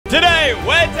Today,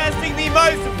 we're testing the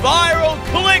most viral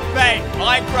clickbait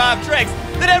Minecraft tricks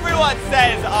that everyone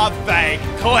says are fake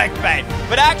clickbait,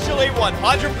 but actually 100%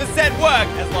 work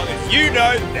as long as you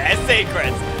know their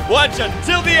secrets. Watch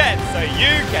until the end so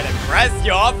you can impress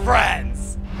your friends.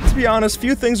 To be honest,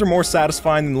 few things are more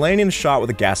satisfying than landing a shot with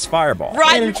a gas fireball.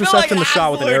 Right, and intercepting the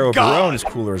shot with an arrow of your own is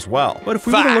cooler as well. But if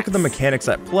we were to look at the mechanics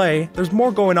at play, there's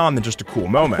more going on than just a cool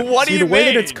moment. What do you the way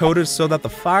mean? that it's coded is so that the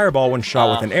fireball, when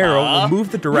shot with an arrow, will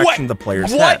move the direction of the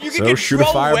player's head. You shoot a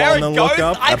fireball and then look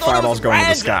up, that fireball's going to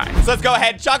the sky. So let's go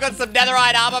ahead and chuck on some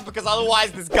netherite armor, because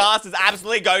otherwise this gas is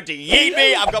absolutely going to yeet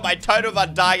me. I've got my totem of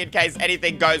undying in case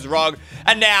anything goes wrong.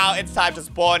 And now it's time to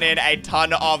spawn in a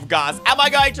ton of gas. Am I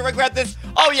going to regret this?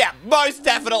 Oh yeah, most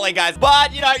definitely, guys.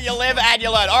 But, you know, you live and you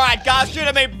learn. All right, guys, shoot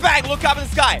at me. Bang, look up in the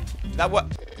sky. That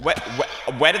what?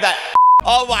 Where did that...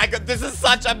 Oh my god, this is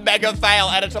such a mega fail.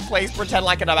 Editor, please pretend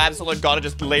like I'm absolute god and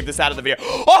just leave this out of the video.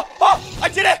 Oh, I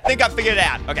did it. I think I figured it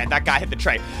out. Okay, that guy hit the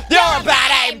tree. You're a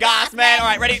bad aim, gas, man. All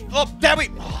right, ready? Oh, there we...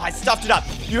 Oh, I stuffed it up.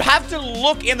 You have to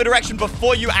look in the direction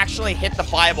before you actually hit the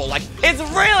fireball. Like, it's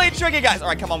really tricky, guys. All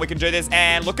right, come on, we can do this.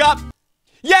 And look up.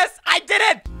 Yes, I did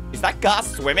it. Is that gas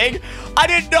swimming? I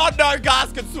did not know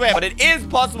gas could swim, but it is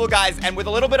possible, guys, and with a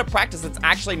little bit of practice, it's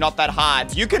actually not that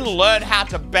hard. You can learn how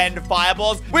to bend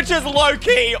fireballs, which is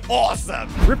low-key awesome.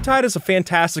 Riptide is a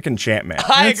fantastic enchantment.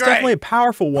 I agree. It's definitely a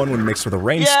powerful one when mixed with a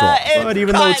rainstorm, but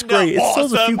even though it's great, it still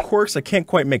has a few quirks I can't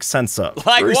quite make sense of.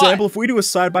 Like For example, if we do a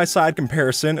side-by-side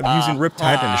comparison of using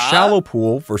Riptide in a shallow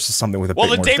pool versus something with a bit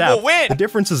more depth, the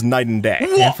difference is night and day.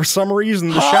 And for some reason,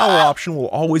 the shallow option will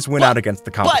always win out against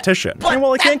the competition. And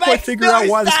while I can't quite figure out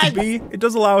why this could be, it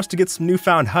does allow us to get some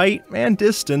newfound height and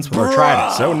distance with our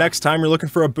trident. So next time you're looking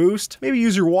for a boost, maybe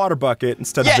use your water bucket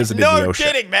instead of visiting the ocean.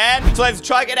 No kidding, man. So let's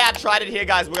try and get our trident here,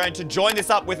 guys. We're going to join this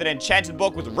up with an enchanted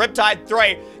book with Riptide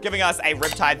 3, giving us a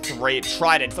Riptide 3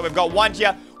 trident. So we've got one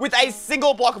here with a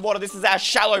single block of water. This is our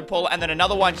shallow pool, and then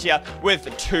another one here with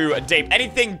 2 deep.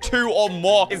 Anything 2 or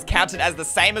more is counted as the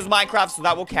same as Minecraft, so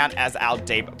that will count as our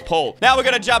deep pool. Now we're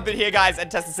gonna jump in here, guys,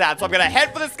 and test this out. So I'm gonna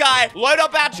head for the sky, load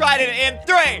up our trident in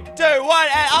 3, 2, 1,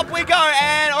 and up we go.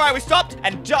 And all right, we stopped.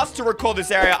 And just to record this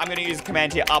area, I'm gonna use the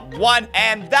command here, up 1,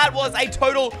 and that was a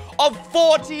total of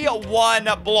 41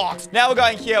 blocks. Now we're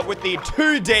going here with the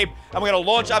 2 deep, and we're gonna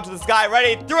launch up to the sky.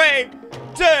 Ready? 3,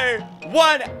 2,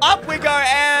 1, up we go,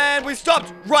 and we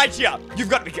stopped right here. You've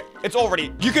got to be, it's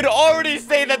already, you can already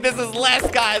see that this is less,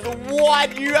 guys.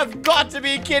 What? You have got to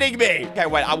be kidding me. Okay,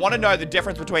 wait, I want to know the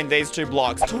difference between these 2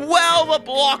 blocks. 12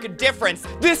 block difference.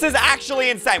 This is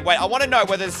actually insane. Wait, I want to know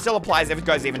whether this still applies if it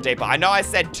goes even deeper. I know I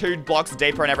said 2 blocks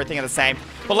deeper and everything are the same,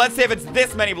 but let's see if it's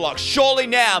this many blocks. Surely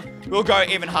now we'll go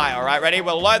even higher. All right, ready?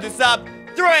 We'll load this up.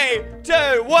 3,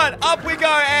 2, 1, up we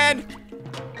go, and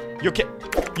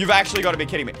you've actually got to be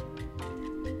kidding me.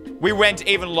 We went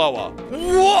even lower.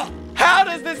 What? How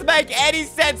does this make any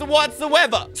sense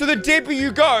whatsoever? So the deeper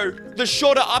you go, the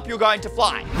shorter up you're going to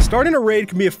fly. Starting a raid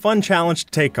can be a fun challenge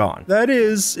to take on. That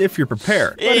is, if you're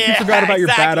prepared. But if you forgot about your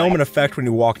bad omen effect when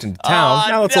you walked into town,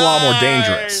 now that's a lot more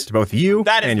dangerous to both you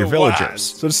and your villagers.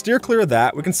 So to steer clear of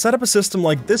that, we can set up a system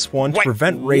like this one to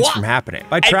prevent raids from happening.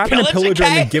 By trapping a pillager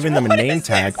and then giving them a name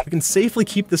tag, we can safely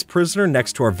keep this prisoner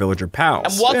next to our villager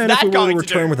pals. And if we were to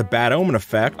return with a bad omen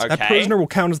effect, that prisoner will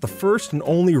count as the first and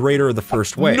only raider of the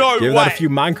first wave. Give that a few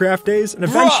Minecraft days, and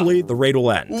eventually the raid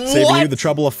will end, saving you the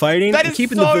trouble of fighting and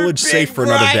keeping the village safe for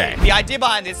another day. The idea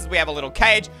behind this is we have a little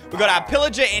cage, we got our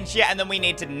pillager in here, and then we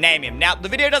need to name him. Now, the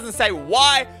video doesn't say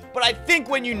why, but I think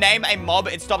when you name a mob,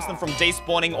 it stops them from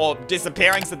despawning or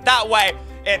disappearing, so that way,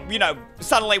 you know,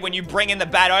 suddenly when you bring in the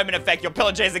bad omen effect, your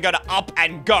pillagers are going to up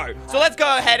and go. So let's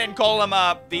go ahead and call him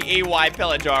the EY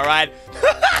pillager, all right?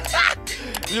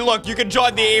 Look, you can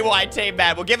join the EY team,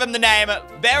 man. We'll give him the name.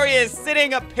 There he is,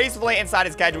 sitting peacefully inside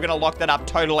his cage. We're going to lock that up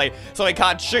totally so he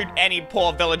can't shoot any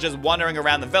poor villagers wandering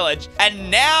around the village. And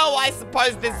now I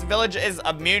suppose this village is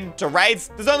immune to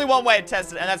raids. There's only one way to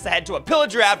test it, and that's to head to a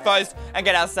pillager outpost and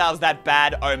get ourselves that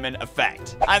bad omen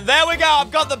effect. And there we go.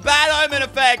 I've got the bad omen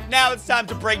effect. Now it's time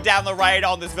to bring down the raid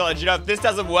on this village. You know, if this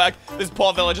doesn't work, this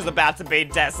poor village is about to be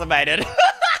decimated.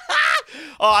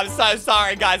 Oh, I'm so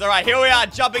sorry, guys. All right, here we are,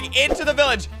 jumping into the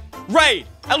village. Raid.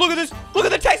 And look at this. Look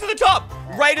at the text at the top.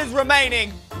 Raiders remaining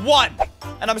 1.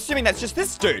 And I'm assuming that's just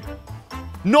this dude.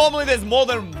 Normally, there's more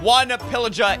than 1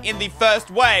 pillager in the first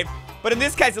wave. But in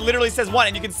this case, it literally says 1,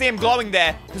 and you can see him glowing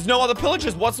there. There's no other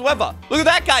pillagers whatsoever. Look at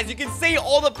that, guys. You can see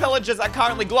all the pillagers are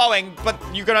currently glowing, but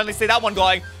you can only see that one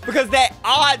glowing. because there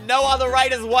are no other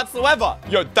raiders whatsoever.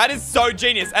 Yo, that is so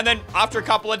genius. And then after a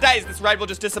couple of days, this raid will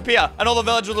just disappear and all the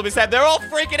villagers will be saved. They're all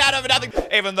freaking out over nothing,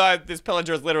 even though this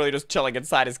pillager is literally just chilling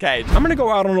inside his cage. I'm gonna go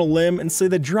out on a limb and say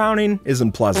that drowning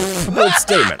isn't pleasant. A bold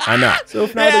statement, I know. So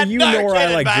if neither you nor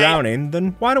I like drowning,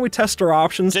 then why don't we test our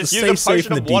options to stay safe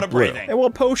in the deep room? And while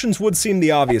potions would seem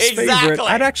the obvious favorite,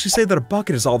 I'd actually say that a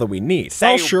bucket is all that we need.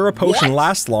 While sure, a potion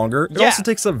lasts longer, it also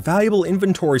takes up valuable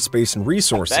inventory space and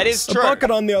resources. That is true. A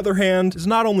bucket, on the other hand, is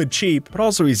not only cheap, but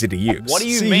also easy to use. What do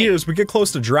you mean? See here, as we get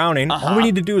close to drowning, all we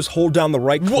need to do is hold down the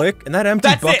right click, and that empty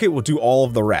bucket will do all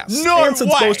of the rest. And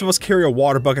since most of us carry a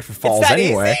water bucket for falls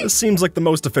anyway, this seems like the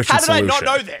most efficient solution. How did I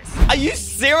not know this? Are you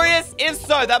serious? If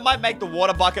so, that might make the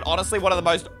water bucket, honestly, one of the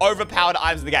most overpowered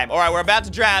items in the game. All right, we're about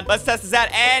to drown. Let's test this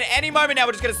out. And any moment now,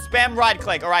 we're just gonna spam right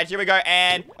click. All right, here we go.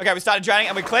 And okay, we started drowning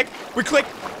and we click.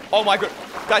 Oh my god.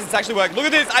 Guys, it's actually working. Look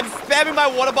at this. I'm spamming my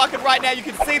water bucket right now. You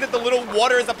can see that the little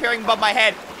water is appearing above my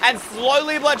head. And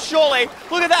slowly but surely,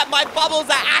 look at that. My bubbles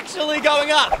are actually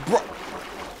going up.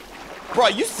 Bro,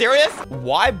 are you serious?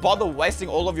 Why bother wasting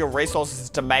all of your resources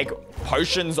to make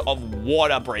potions of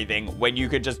water breathing when you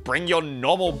could just bring your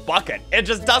normal bucket? It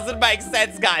just doesn't make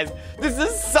sense, guys. This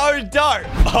is so dope.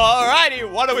 Alrighty,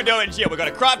 what are we doing here? We've got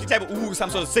a crafting table. Ooh, some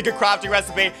sort of secret crafting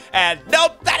recipe. And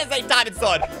nope, that is a diamond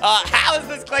sword. How is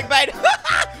this clickbait?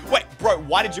 Wait, bro,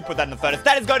 why did you put that in the furnace?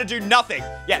 That is going to do nothing.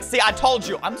 Yeah, see, I told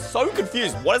you. I'm so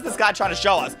confused. What is this guy trying to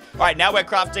show us? All right, now we're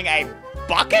crafting a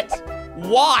bucket?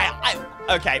 Why?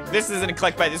 Okay, this isn't a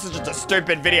clickbait. This is just a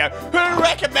stupid video. Who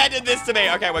recommended this to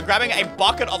me? Okay, we're grabbing a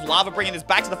bucket of lava, bringing this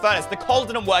back to the furnace. The coal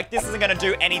didn't work. This isn't going to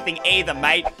do anything either,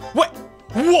 mate. Wait,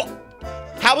 what?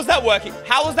 How is that working?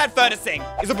 How is that furnacing?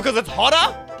 Is it because it's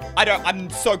hotter? I'm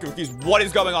so confused. What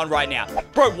is going on right now?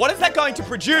 Bro, what is that going to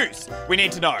produce? We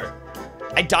need to know.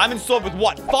 A diamond sword with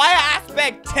what? Fire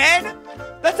aspect 10?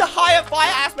 That's a higher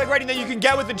fire aspect rating than you can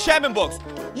get with enchantment books.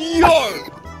 Yo!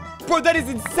 Bro, that is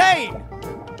insane.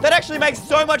 That actually makes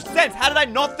so much sense. How did I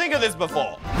not think of this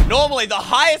before? Normally, the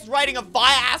highest rating of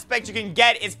fire aspect you can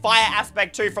get is fire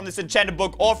aspect 2 from this enchanted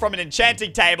book or from an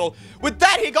enchanting table. With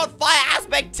that, he got fire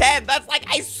aspect 10. That's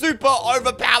like a super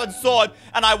overpowered sword,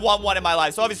 and I want one in my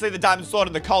life. So obviously, the diamond sword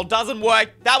and the coal doesn't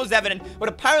work. That was evident, but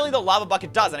apparently the lava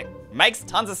bucket does, and it makes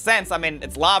tons of sense. I mean,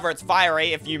 it's lava, it's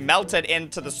fiery. If you melt it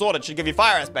into the sword, it should give you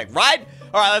fire aspect, right?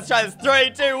 All right, let's try this.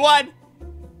 3, 2, 1.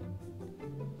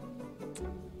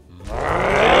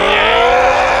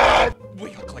 We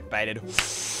got clickbaited.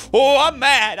 Oh, I'm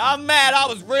mad. I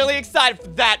was really excited for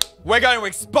that. We're going to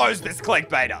expose this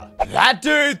clickbaiter. That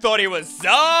dude thought he was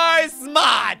so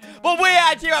smart, but we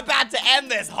are here about to end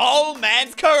this whole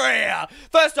man's career.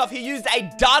 First off, he used a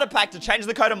data pack to change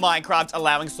the code of Minecraft,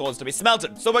 allowing swords to be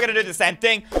smelted. So we're going to do the same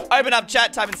thing. Open up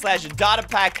chat, type in /data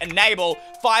pack, enable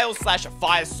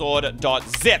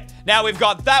file/firesword.zip. Now we've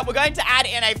got that. We're going to add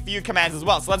in a few commands as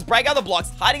well. So let's break out the blocks.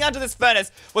 Hiding under this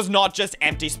furnace was not just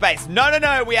empty space. No.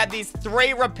 We had these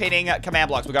 3 repeating command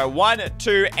blocks. We go 1,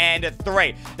 2, and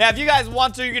 3. Now, if you guys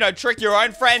want to, trick your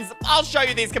own friends, I'll show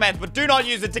you these commands, but do not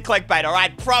use it to clickbait, all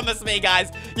right? Promise me,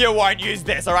 guys, you won't use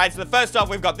this, all right? So the first off,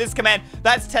 we've got this command.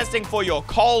 That's testing for your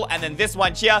coal, and then this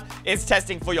one here is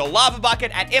testing for your lava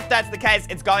bucket, and if that's the case,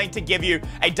 it's going to give you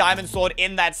a diamond sword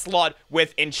in that slot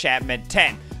with enchantment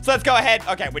 10. So let's go ahead.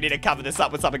 Okay, we need to cover this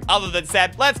up with something other than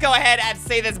sand. Let's go ahead and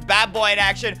see this bad boy in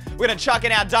action. We're going to chuck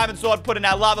in our diamond sword, put in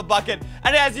our lava bucket,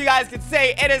 and as you guys can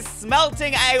see, it is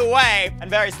smelting away.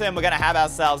 And very soon, we're going to have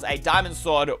ourselves a diamond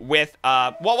sword with,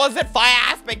 what was it? Fire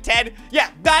aspect 10? Yeah,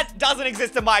 that doesn't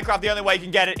exist in Minecraft. The only way you can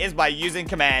get it is by using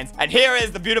commands. And here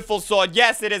is the beautiful sword.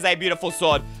 Yes, it is a beautiful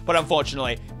sword, but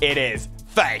unfortunately, it is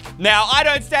fake. Now, I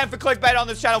don't stand for clickbait on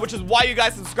this channel, which is why you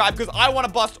guys subscribe, because I want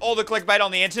to bust all the clickbait on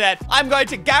the internet. I'm going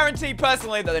to guarantee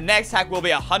personally that the next hack will be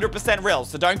 100% real,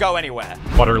 so don't go anywhere.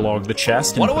 Waterlog the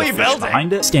chest and what are we building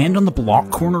behind it. Stand on the block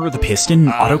corner of the piston,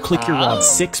 auto-click your rod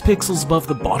 6 pixels above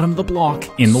the bottom of the block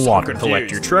in the water.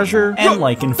 Collect your treasure, and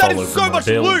like and follow for more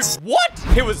builds. What?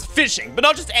 He was fishing, but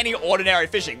not just any ordinary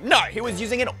fishing. No, he was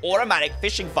using an automatic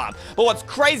fishing farm. But what's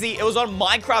crazy, it was on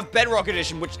Minecraft Bedrock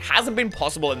Edition, which hasn't been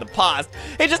possible in the past.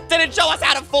 It just didn't show us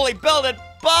how to fully build it.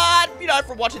 But,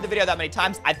 from watching the video that many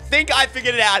times, I think I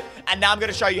figured it out, and now I'm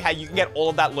going to show you how you can get all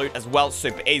of that loot as well,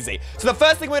 super easy. So the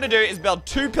first thing we're going to do is build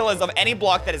 2 pillars of any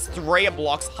block that is 3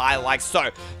 blocks high, like so.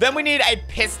 Then we need a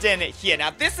piston here. Now,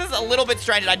 this is a little bit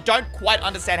strange, and I don't quite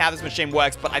understand how this machine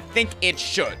works, but I think it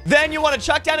should. Then you want to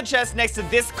chuck down a chest next to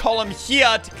this column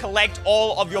here to collect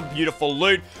all of your beautiful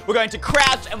loot. We're going to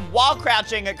crouch, and while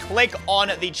crouching, click on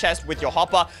the chest with your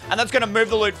hopper, and that's going to move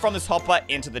the loot from this hopper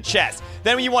into the chest.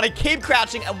 Then you want to keep crouching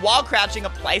crouching, and while crouching,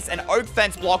 place an oak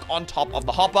fence block on top of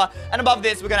the hopper, and above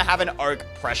this, we're gonna have an oak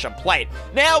pressure plate.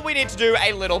 Now, we need to do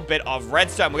a little bit of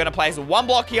redstone. We're gonna place one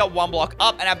block here, one block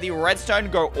up, and have the redstone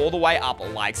go all the way up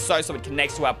like so it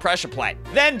connects to our pressure plate.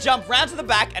 Then jump round to the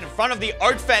back, and in front of the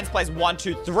oak fence, place 1,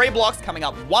 2, 3 blocks, coming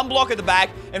up one block at the back.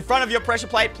 In front of your pressure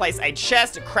plate, place a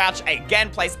chest, crouch again,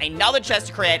 place another chest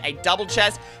to create a double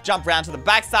chest, jump round to the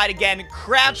back side again,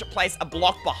 crouch, place a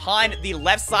block behind the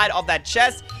left side of that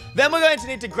chest. Then we're going to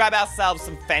need to grab ourselves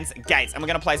some fence gates, and we're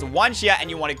going to place one here, and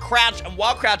you want to crouch, and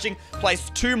while crouching, place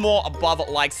 2 more above it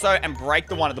like so, and break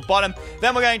the one at the bottom.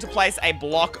 Then we're going to place a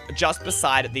block just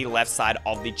beside the left side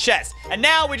of the chest. And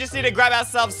now we just need to grab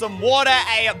ourselves some water,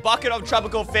 a bucket of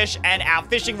tropical fish, and our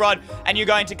fishing rod, and you're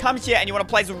going to come here, and you want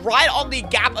to place right on the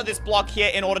gap of this block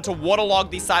here in order to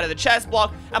waterlog the side of the chest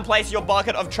block, and place your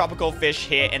bucket of tropical fish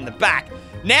here in the back.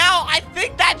 Now, I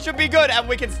think that should be good, and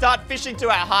we can start fishing to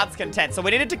our heart's content. So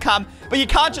we needed to come, but you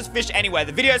can't just fish anywhere.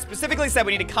 The video specifically said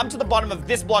we need to come to the bottom of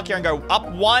this block here and go up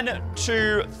 1,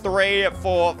 2, 3,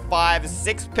 4, 5,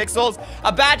 6 pixels.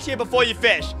 A badge here before you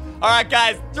fish. All right,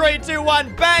 guys, 3, 2,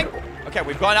 1, bang. Okay,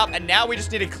 we've gone up, and now we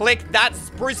just need to click that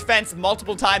spruce fence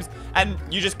multiple times, and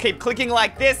you just keep clicking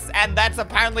like this, and that's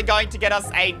apparently going to get us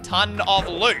a ton of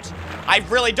loot. I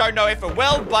really don't know if it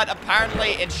will, but apparently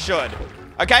it should.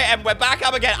 Okay, and we're back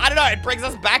up again. I don't know, it brings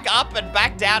us back up and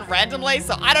back down randomly,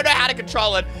 so I don't know how to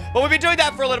control it. But we've been doing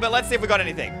that for a little bit. Let's see if we got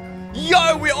anything.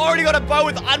 Yo, we already got a bow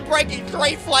with Unbreaking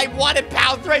 3, Flame 1, and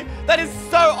Power 3. That is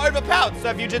so overpowered. So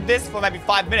if you did this for maybe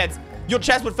 5 minutes, your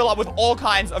chest would fill up with all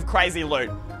kinds of crazy loot.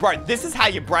 Bro, this is how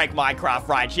you break Minecraft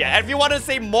right here. And if you want to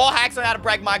see more hacks on how to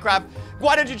break Minecraft,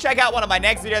 why don't you check out one of my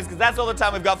next videos, because that's all the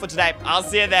time we've got for today. I'll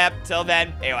see you there. Till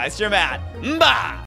then, Eystreem out. Bye!